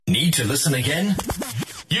Need to listen again?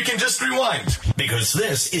 You can just rewind, because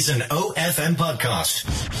this is an OFM podcast.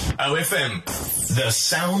 OFM, the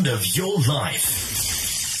sound of your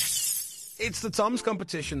life. It's the TOMS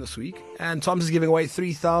competition this week, and TOMS is giving away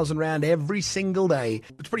 3,000 Rand every single day.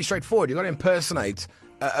 It's pretty straightforward. You've got to impersonate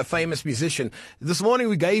a famous musician. This morning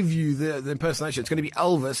we gave you the impersonation. It's going to be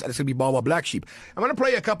Elvis, and it's going to be Baba Black Sheep. I'm going to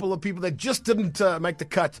play a couple of people that just didn't make the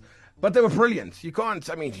cut, but they were brilliant. You can't,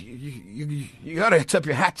 I mean, you got to tip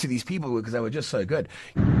your hat to these people because they were just so good.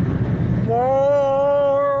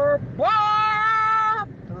 Baba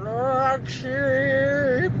Black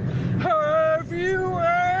Sheep, have you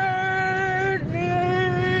any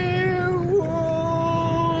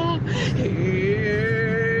wool?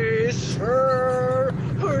 Yes, sir.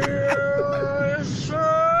 Yes,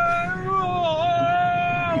 sir.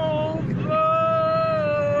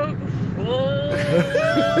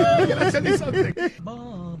 Can I tell you something?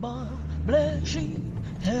 Baba Black Sheep,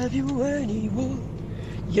 have you any wool?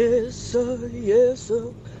 Yes, sir, yes,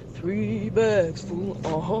 sir. 3 bags full,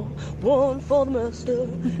 One for the master,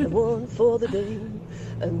 and one for the dame,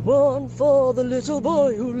 and one for the little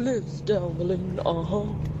boy who lives down the lane,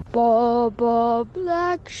 Baba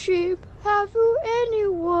Black Sheep, have you any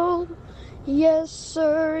wool? Yes,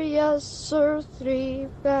 sir, 3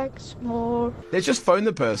 bags more. Let's just phone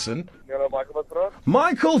the person. Hallo, Michael, wat praat?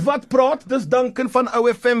 Michael, wat praat? Dis Duncan van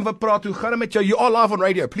OFM wat praat. Hoe gaan dit met jou? You are live on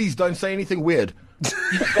radio. Please don't say anything weird.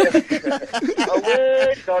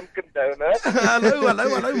 Duncan Donut.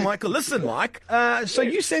 Hello, Michael. Listen, Mike. So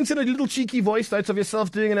you sent in a little cheeky voice notes of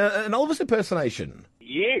yourself doing an Elvis impersonation.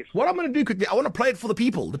 Yes. What I'm going to do quickly, I want to play it for the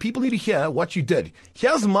people. The people need to hear what you did.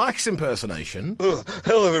 Here's Mike's impersonation.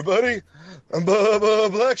 Hello, everybody. I'm Baba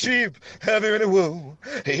Black Sheep. Have you any wool?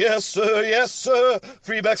 Yes, sir.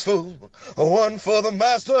 3 bags full. One for the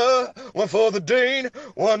master, one for the dean,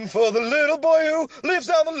 one for the little boy who lives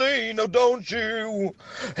down the lane. Oh, don't you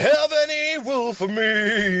have any wool for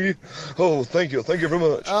me? Oh, thank you very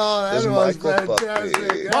much. Oh, that was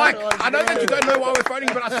fantastic. Mike, I know that you don't know why we're phoning,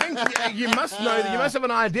 but I think you must know that you must have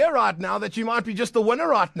an idea right now that you might be just the winner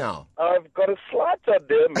right now. I've got a slight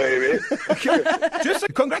idea, maybe. Just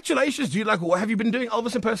congratulations, dude. Like, have you been doing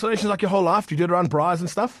Elvis impersonations like your whole life? Do you do it around bars and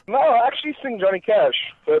stuff? No, I actually sing Johnny Cash,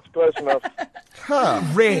 so it's close enough.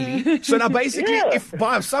 Really? So now basically, if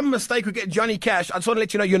by some mistake we get Johnny Cash, I just want to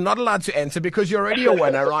let you know you're not allowed to enter because you're already a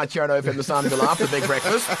winner right here on OFM, the sound of your life, the big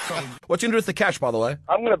breakfast. What you going to do with the cash, by the way?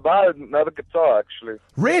 I'm going to buy another guitar, actually.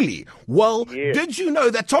 Really? Well, Yeah. did you know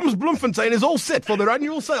that TOMS Bloemfontein is all set for their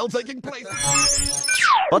annual sale taking place?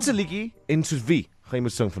 Wat 'n liedjie en soos wie gaan jy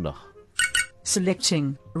moet sing vandag?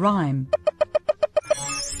 Selecting rhyme.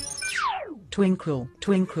 Twinkle,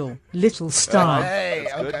 twinkle, little star. Hey,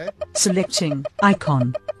 okay. Selecting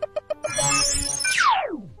icon.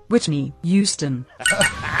 Whitney Houston.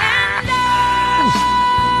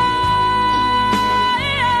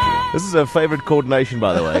 This is a favorite coordination,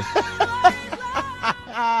 by the way.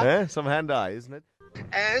 Some hand-eye, isn't it?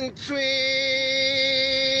 And twinkle,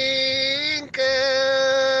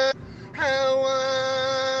 I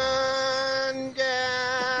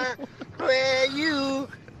wonder where you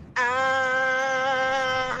are.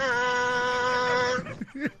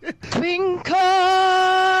 Twinkle,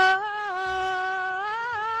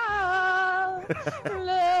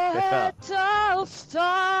 little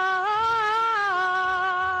star,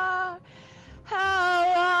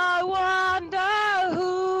 how I wonder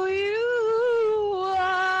who you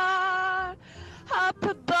are, up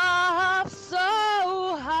above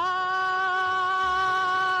so high.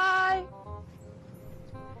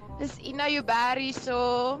 Dis Ina Jubari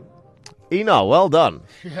so. Ina, well done.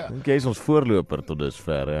 Ja. Jy is ons voorloper tot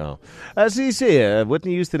dusver, ja. As jy sê,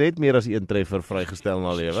 Whitney Houston het meer as een treffer vrygestel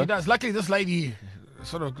na She lewe. does. Luckily, this lady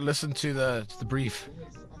sort of listened to the brief.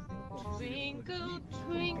 Twinkle,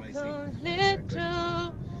 twinkle,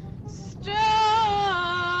 little star.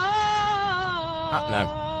 No.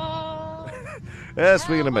 Ja,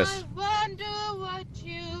 swing and a miss. I wonder what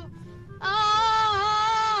you are.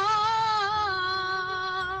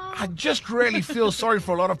 I just really feel sorry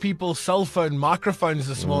for a lot of people's cell phone microphones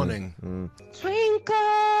this morning. Twinkle,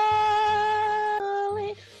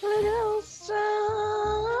 little star.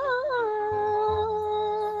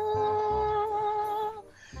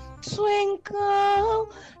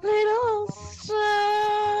 Twinkle, little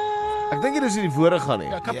star. Ek dink dit is nie die woorde gaan nie.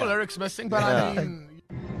 Yeah, a couple lyrics missing, but I mean...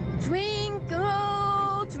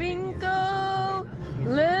 Twinkle, twinkle,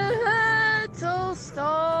 little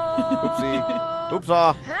star. Oepsie.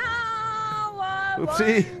 Oepsa. How I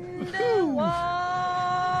Oepsie. wonder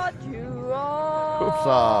what you are.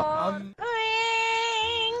 Oepsa.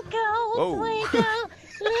 Twinkle, Oh. twinkle,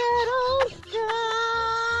 little star.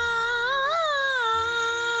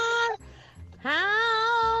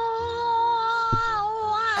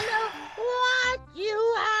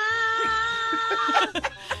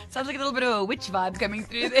 Sounds like a little bit of a witch vibe coming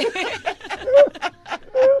through there.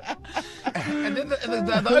 And then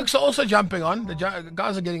the Oaks are also jumping on. The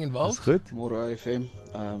guys are getting involved. Dis goed. Môre FM,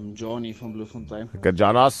 Johnny van Bloemfontein. Ek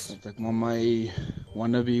Janas. Ek maar my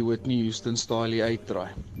wannabe Whitney Houston style hier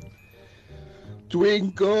uitdraai.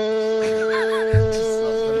 Twinkle,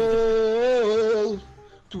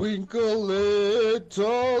 twinkle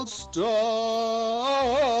little star,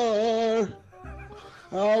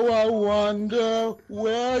 how I wonder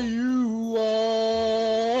where you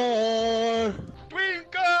are.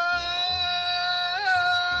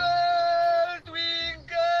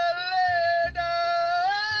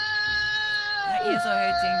 Ears are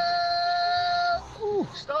hurting.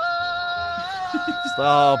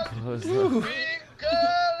 Stop.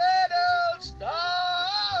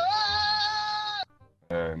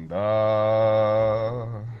 And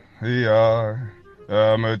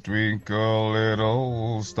I'm a twinkle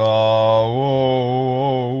little star,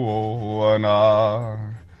 and I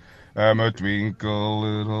am a twinkle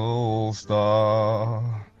little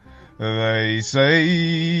star. They say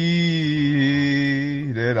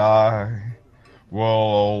that I will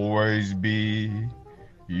always be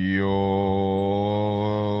your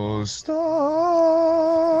star.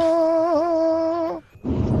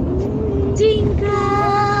 Twinkle,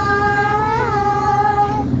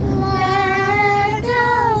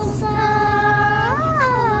 little star,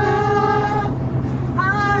 I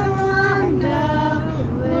wonder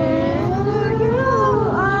where you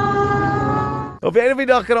are. Op een of die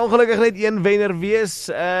dag kan ongelukkig net een wenner wees.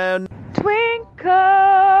 Twinkle,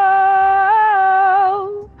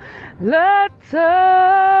 little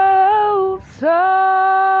star,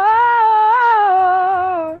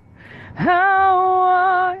 how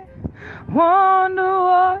I wonder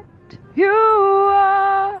what you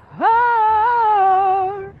are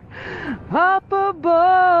up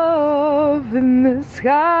above in the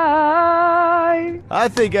sky. I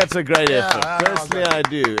think that's a great effort. Personally, I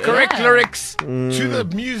do. Correct lyrics to the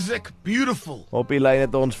music. Beautiful. Op die lyn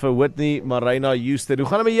het ons vir Whitney Marina Houston. Hoe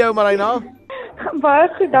gaan dit met jou, Marina? Baie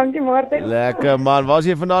goed, dankie Martin. Lekker man. Waar is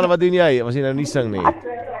jy vandaan en wat doen jy? Was jy nou nie sing nie?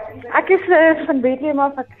 Ek is van Bethlehem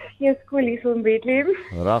af, ek gee skool hier so in Bethlehem.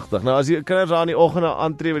 Regtig. Nou as jy kinders aan die oggend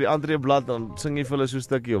aantree by die aantreeblad, dan sing jy vir hulle so 'n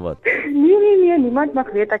stukkie of wat? Nee, niemand mag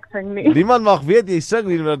weet ek sing nie. Niemand mag weet jy sing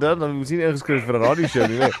nie, want dan moet jy nie ingeskryf vir 'n radioshow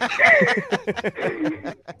nie, nee.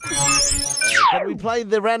 Can we play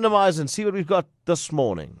the randomizer and see what we've got this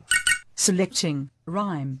morning? Selecting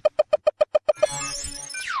rhyme.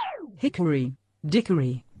 Hickory,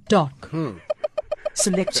 dickory, dock.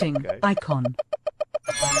 Selecting icon.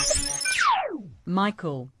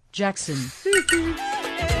 Michael Jackson.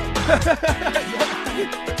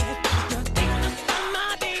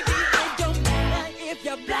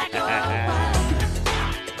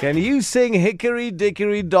 Can you sing Hickory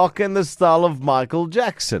Dickory Dock in the style of Michael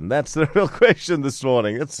Jackson? That's the real question this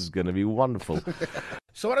morning. This is going to be wonderful.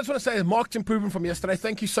 So what I just want to say is marked improvement from yesterday.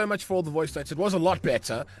 Thank you so much for all the voice notes. It was a lot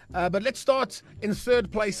better. But let's start in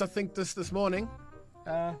third place, I think, this morning.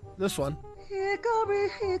 This one. Hickory,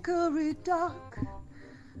 hickory dock,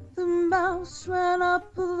 the mouse ran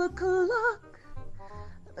up the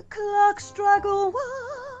clock struck a one,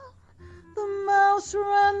 the mouse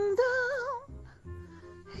ran down.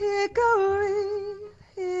 Hickory,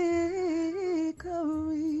 hickory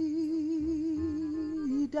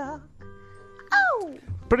dock. Ow!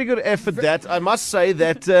 Pretty good effort, that. I must say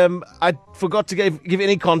that I forgot to give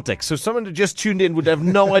any context. So someone who just tuned in would have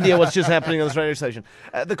no idea what's just happening on this radio station.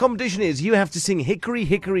 The competition is you have to sing Hickory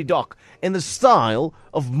Hickory Dock in the style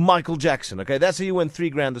of Michael Jackson. Okay, that's how you won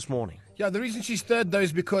 $3,000 this morning. Yeah, the reason she's third, though,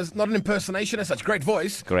 is because not an impersonation as such. Great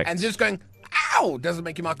voice. Correct. And just going, ow, doesn't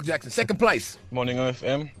make you Michael Jackson. Second place. Morning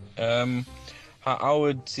OFM. I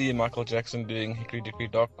would see Michael Jackson doing Hickory Dickory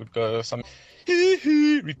Dock would go something.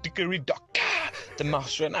 Hickory Dickory Dock. The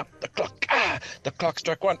mouse ran up the clock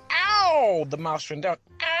struck one. Ow! The mouse ran down.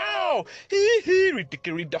 Ow! Hickory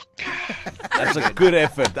Dickory Dock. That's a good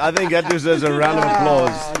effort. I think that deserves a round of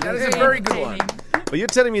applause. That is a very good one. But you're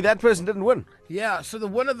telling me that person didn't win? Yeah, so the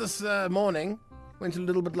winner this morning went a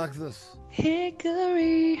little bit like this.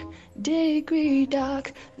 Hickory dickory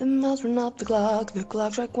dock, the mouse ran up the clock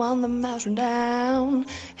struck one, the mouse ran down.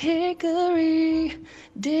 Hickory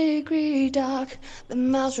dickory dock, the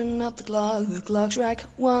mouse ran up the clock struck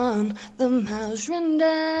one, the mouse ran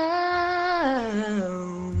down.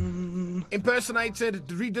 Impersonated,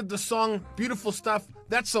 redid the song, beautiful stuff.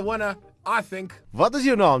 That's the winner, I think. Wat is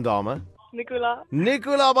jou naam, dame? Nicola.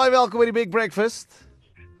 Nicola, baie welkom by die Big Breakfast.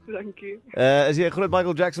 Dankie. Is jy 'n groot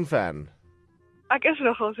Michael Jackson fan? Ek is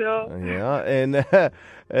nogals, ja. Ja, en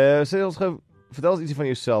sê ons gou, vertel ons ietsie van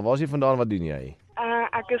jouself. Waar is jy vandaan, wat doen jy?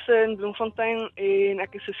 Ek is in Bloemfontein en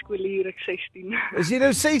ek is 'n skoolleer, ek 16. Is jy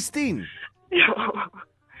nou 16? Ja.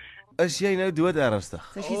 Is jy nou dood ernstig?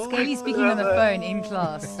 So she's scaly speaking on the phone in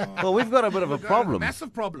class. Well, we've got a bit of a problem.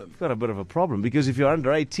 Massive problem. We've got a bit of a problem because if you're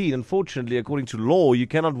under 18, unfortunately, according to law, you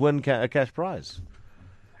cannot win a cash prize.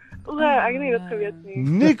 Ek het nie dit geweet nie.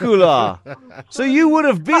 Nicola! So you would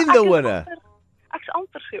have been the winner. Ek's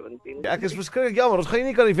amper 17. Ja, ek is verskriklik jammer. Ons gaan jy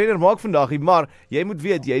nie kan die wenner maak vandag nie, maar jy moet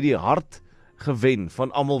weet jy het die hart gewen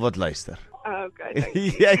van almal wat luister. Okay,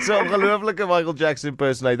 dankie. Jy's 'n ongelooflike Michael Jackson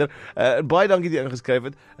impersonator. Baie dankie dat jy ingeskryf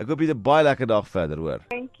het. Ek hoop jy het 'n baie lekker dag verder, hoor.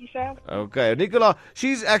 Thank you, sir. Okay, Nicola,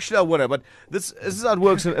 she's actually a winner, but this is how it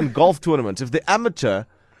works in golf tournaments. If the amateur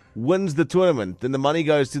wins the tournament, then the money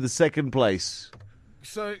goes to the second place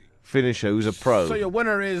So finisher, who's a pro. So your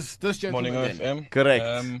winner is this gentleman. Morning then. FM. Correct.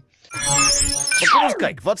 Maar kom ons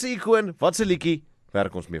kyk, wat se ikoon, wat se liedjie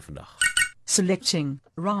werk ons mee vandag? Selecting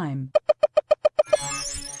rhyme.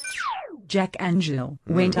 Jack Angel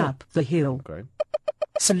went up the hill. Okay.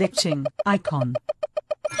 Selecting icon.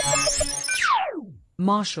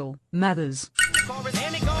 Marshall Mathers.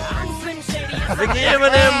 The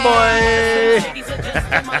Eminem boy.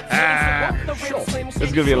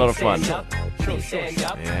 It's gonna be a lot of fun.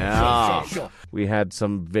 Yeah. We had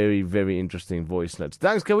some very, very interesting voice notes.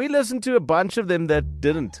 Thanks. Can we listen to a bunch of them that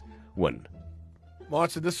didn't win?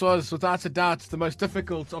 Martin, this was without a doubt the most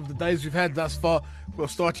difficult of the days we've had thus far. We'll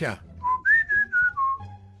start here.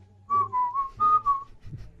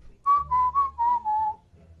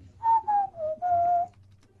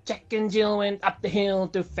 Jack and Jill went up the hill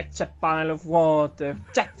to fetch a pile of water.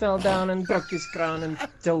 Jack fell down and broke his crown and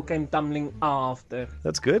Jill came tumbling after.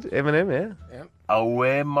 That's good. Eminem, yeah?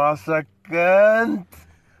 Away, massacant.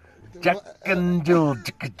 Jack and Jill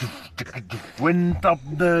went up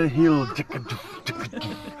the hill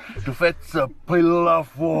to fetch a pile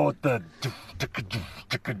of water.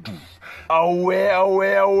 Away,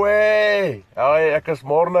 away, away. Ai, ek is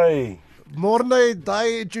Morney. Morney,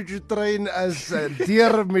 die choo-choo train is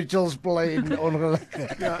deur Mitchell's Plain ongelukkig.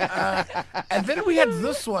 And then we had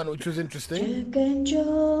this one, which was interesting. Jack and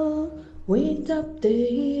Jill went up the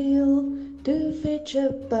hill to fetch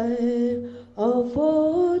a pail of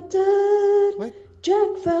water.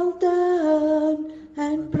 Jack fell down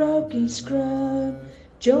and broke his crown.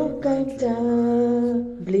 Jill came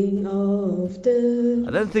tumbling after.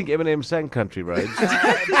 I don't think Eminem sang Country Roads.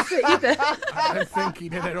 I don't think he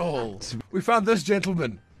did at all. We found this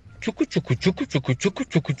gentleman. Jack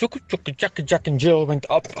and Jill went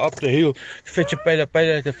up the hill to fetch a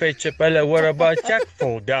pile, to fetch a pile. What about Jack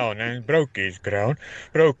fall down and broke his crown?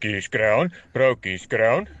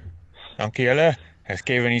 Dankie julle. Dis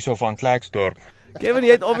Kevin hier so van Klerksdorp. Kevin,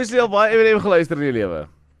 jy het obviously al baie Eminem geluister in jou lewe.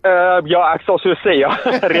 Ja, ek sal so sê, ja.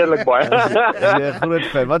 Redelik baie. Ja, groot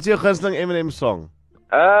fan. Wat is jou gunsteling Eminem song?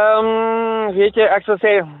 Weet jy, ek sal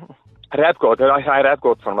sê Rap God, hy Rap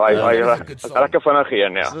God van my. Hy lekker vinnig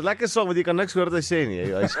een, ja. Dis 'n lekker song want jy kan niks hoor wat hy sê nie.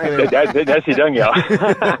 Hy skree. Dis die ding, ja.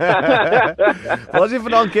 Wat is jy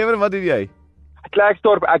vandaan, Kevin? Wat doen jy?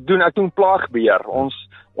 Klerksdorp, ek doen plaagbeheer. Ons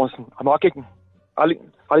maak ek al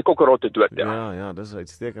die kokkerotte dood, ja. Ja, dis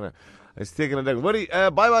uitstekend. Uitstekende ding. Hoorie,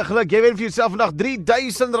 baie geluk. Jy wen vir jouself vandag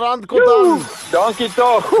R3000 kontant. Dankie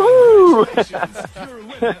tog.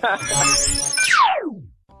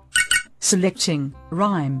 Selecting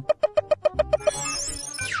rhyme.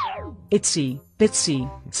 Itsy bitsy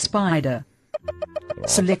spider.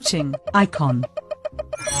 Selecting icon.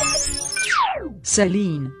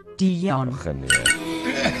 Celine Dion.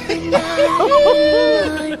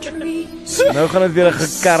 Nou gaan dit weer 'n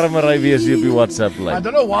gekarmery wees hier op die WhatsApp lyn. I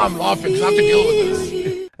don't know why I'm laughing, because I have to deal with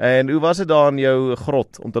this. En hoe was dit daar in jou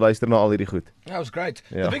grot om te luister na al hierdie goed? That was great.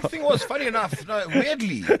 Yeah. The big thing was, funny enough,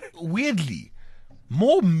 weirdly,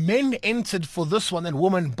 more men entered for this one than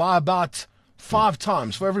women by about 5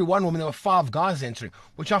 times. For every one woman, there were 5 guys entering,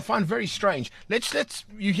 which I find very strange. Let's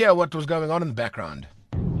you hear what was going on in the background.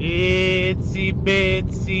 Itsy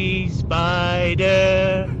bitsy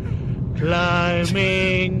spider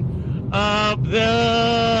climbing up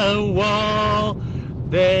the wall.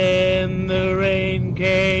 Then the rain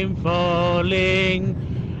came falling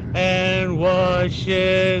and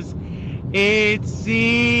washes Itsy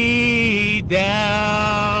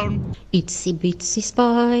down. Itsy bitsy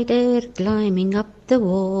spider climbing up the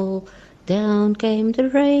wall. Down came the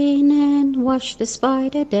rain and washed the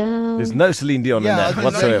spider down. There's no Celine Dion in that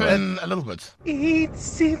whatsoever. A little bit.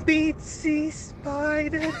 Itsy bitsy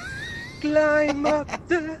spider climb up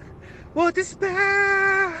the water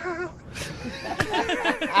spout.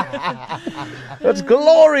 It's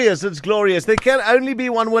glorious, it's glorious. There can only be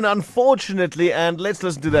one winner, unfortunately, and let's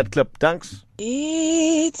listen to that clip. Thanks.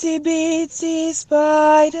 Itsy bitsy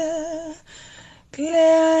spider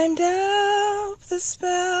climbed up the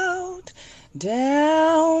spout.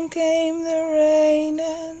 Down came the rain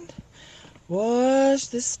and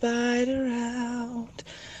washed the spider out.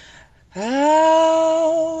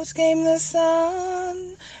 Out came the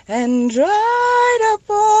sun and dried up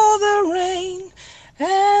all the rain.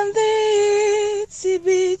 And the itsy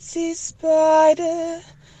bitsy spider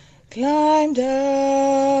climbed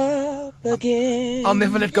up again. I'll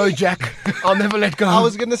never let go, Jack. I'll never let go. I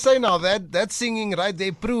was going to say now that singing right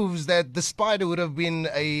there proves that the spider would have been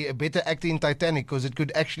a better actor in Titanic because it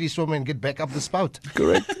could actually swim and get back up the spout.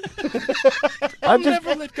 Correct. I'll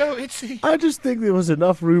never let go, Itsy. I just think there was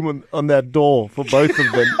enough room on that door for both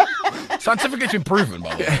of them. Scientifically it's been proven,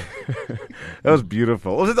 by the way. That was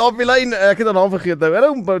beautiful. Ons het op die lyn, ek het 'n naam vergeet nou.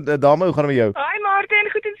 Hallo dame, hoe gaan dit met jou? Hi Martin,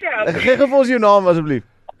 goed en self. Gee vir ons jou naam asseblief.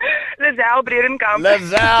 Lisel Bredenkamp.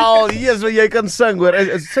 Lisel, yes, jy kan sing hoor.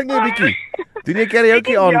 Sing jy 'n bietjie? Doen jy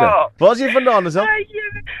karaoke aande? Waar is jy vandaan, Lisel?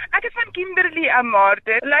 Ek is van Kimberley,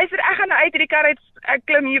 Martin. Luister, ek gaan uit hierdie kar uit. Ek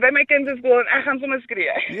klim hier by my kind se skool en ek gaan sommer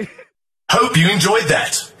skree. Hope you enjoyed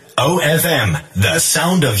that. OFM, the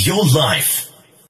sound of your life.